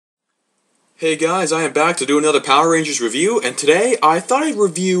Hey guys, I am back to do another Power Rangers review, and today I thought I'd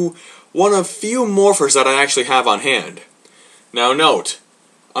review one of few morphers that I actually have on hand. Now note,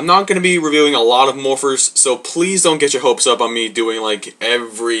 I'm not going to be reviewing a lot of morphers, so please don't get your hopes up on me doing like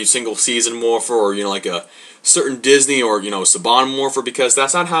every single season morpher or like a certain Disney or Saban morpher, because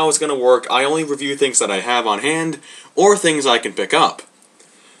that's not how it's going to work. I only review things that I have on hand or things I can pick up.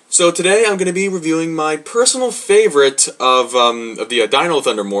 So today I'm going to be reviewing my personal favorite of the Dino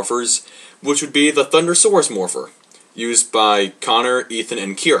Thunder morphers, which would be the Thundersaurus morpher, used by Connor, Ethan,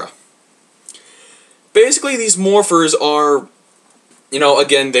 and Kira. Basically, these morphers are,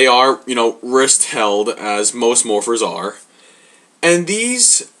 again, they are, wrist-held, as most morphers are, and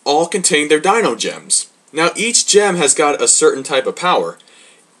these all contain their Dino gems. Now, each gem has got a certain type of power.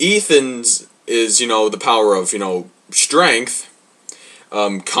 Ethan's is, the power of, strength.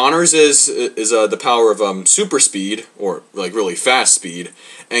 Connor's is the power of super speed, or like really fast speed,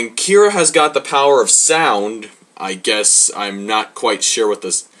 and Kira has got the power of sound. I guess I'm not quite sure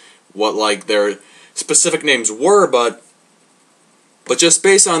what like their specific names were, but just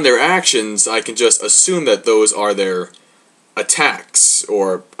based on their actions, I can just assume that those are their attacks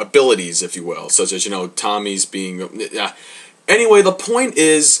or abilities, if you will, such as Tommy's being. Anyway, the point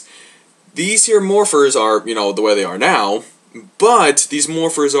is, these here morphers are the way they are now. But these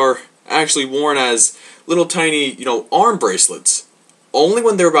morphers are actually worn as little tiny, arm bracelets. Only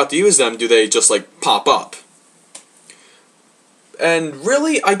when they're about to use them do they just, like, pop up. And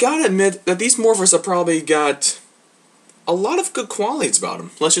really, I gotta admit that these morphers have probably got a lot of good qualities about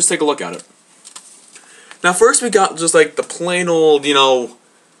them. Let's just take a look at it. Now, first we got just, like, the plain old,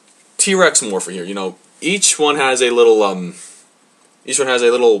 T-Rex morpher here. Each one has a little,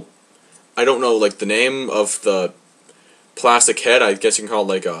 I don't know, like, the name of the plastic head. I guess you can call it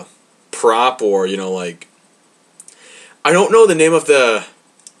like a prop, or like, I don't know the name of the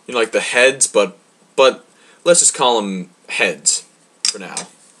like the heads, but let's just call them heads for now.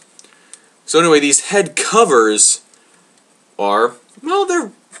 So anyway, these head covers are, well,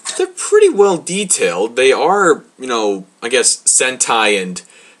 they're pretty well detailed. They are, I guess Sentai and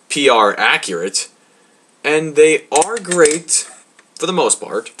PR accurate, and they are great for the most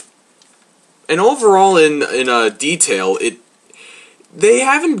part. And overall, in detail, they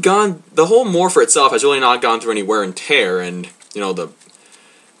haven't gone. The whole morpher itself has really not gone through any wear and tear, and the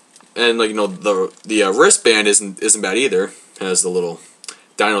wristband isn't bad either. It has the little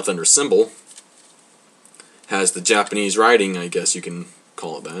Dino Thunder symbol. Has the Japanese writing, I guess you can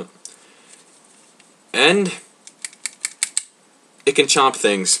call it that. And it can chomp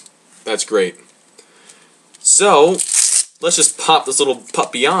things. That's great. So let's just pop this little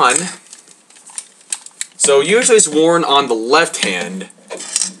puppy on. So usually it's worn on the left hand,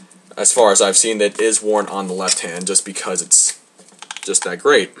 as far as I've seen, that is worn on the left hand, just because it's just that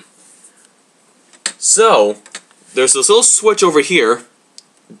great. So, there's this little switch over here.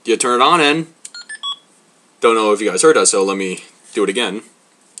 You turn it on in. Don't know if you guys heard that, so let me do it again.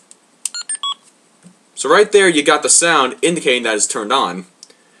 So right there you got the sound indicating that it's turned on.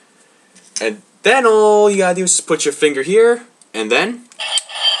 And then all you gotta do is put your finger here, and then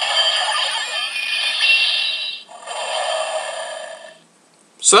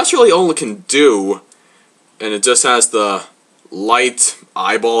so that's really all it can do, and it just has the light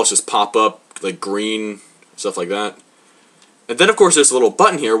eyeballs just pop up, like green, stuff like that. And then of course there's a little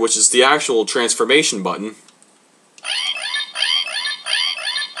button here, which is the actual transformation button.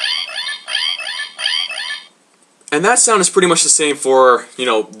 And that sound is pretty much the same for,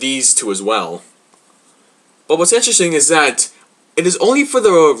 these two as well. But what's interesting is that it is only for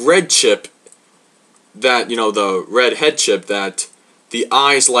the red chip, that, the red head chip, that the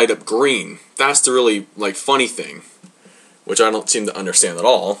eyes light up green. That's the really, funny thing, which I don't seem to understand at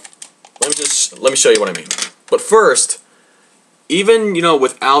all. Let me show you what I mean. But first, even,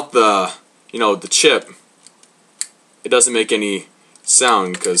 without the, the chip, it doesn't make any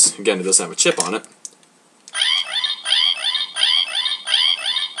sound, because, again, it doesn't have a chip on it.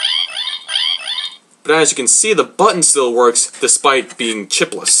 But as you can see, the button still works despite being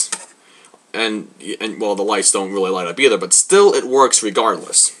chipless. And well, the lights don't really light up either, but still it works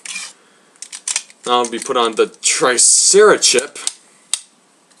regardless. Now we put on the Tricera chip.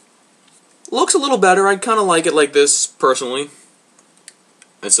 Looks a little better. I kind of like it like this, personally.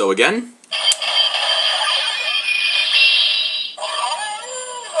 And so again.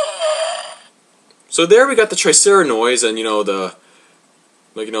 So there we got the Tricera noise, and the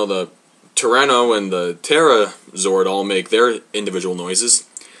Tyranno and the Terrazord all make their individual noises.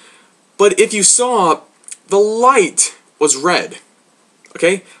 But if you saw, the light was red.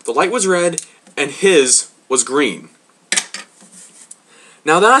 Okay? The light was red, and his was green.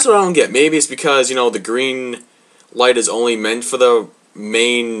 Now that's what I don't get. Maybe it's because, you know, the green light is only meant for the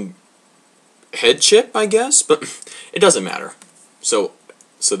main head chip, I guess, but it doesn't matter. So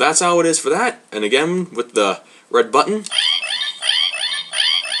that's how it is for that. And again, with the red button.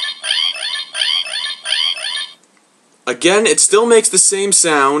 Again, it still makes the same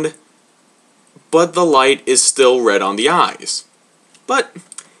sound, but the light is still red on the eyes. But,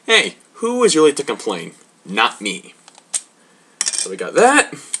 hey, who is really to complain? Not me. So we got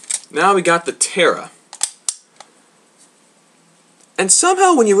that. Now we got the Terra. And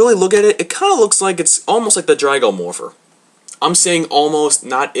somehow, when you really look at it, it kind of looks like it's almost like the Drago Morpher. I'm saying almost,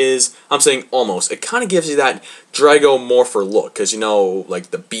 not is. I'm saying almost. It kind of gives you that Drago Morpher look, because, you know,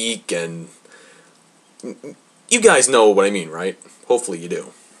 like the beak and... You guys know what I mean, right? Hopefully you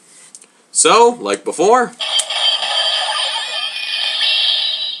do. So, like before...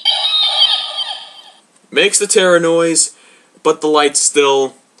 Makes the Terra noise, but the lights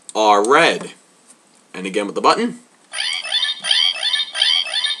still are red. And again with the button.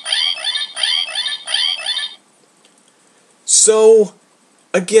 So,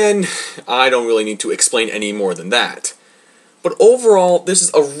 again, I don't really need to explain any more than that. But overall, this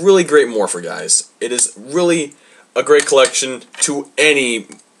is a really great Morpher, guys. It is really a great collection to any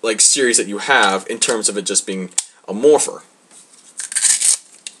like series that you have in terms of it just being a Morpher.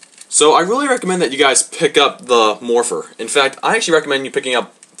 So I really recommend that you guys pick up the Morpher. In fact, I actually recommend you picking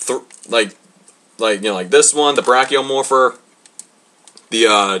up like this one, the Brachio Morpher, the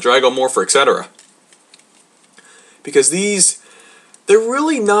Drago Morpher, etc. Because these, they're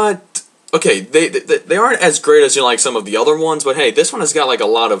really not okay. They aren't as great as, you know, like some of the other ones, but hey, this one has got like a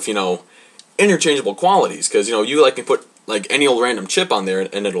lot of, you know, interchangeable qualities, because, you know, you like can put like any old random chip on there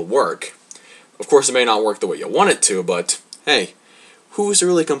and it'll work. Of course, it may not work the way you want it to, but hey. Who's to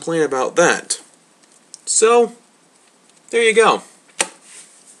really complain about that? So, there you go.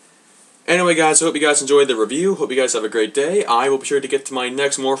 Anyway, guys, I hope you guys enjoyed the review. Hope you guys have a great day. I will be sure to get to my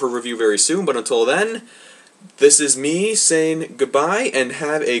next Morpher review very soon, but until then, this is me saying goodbye and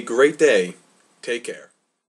have a great day. Take care.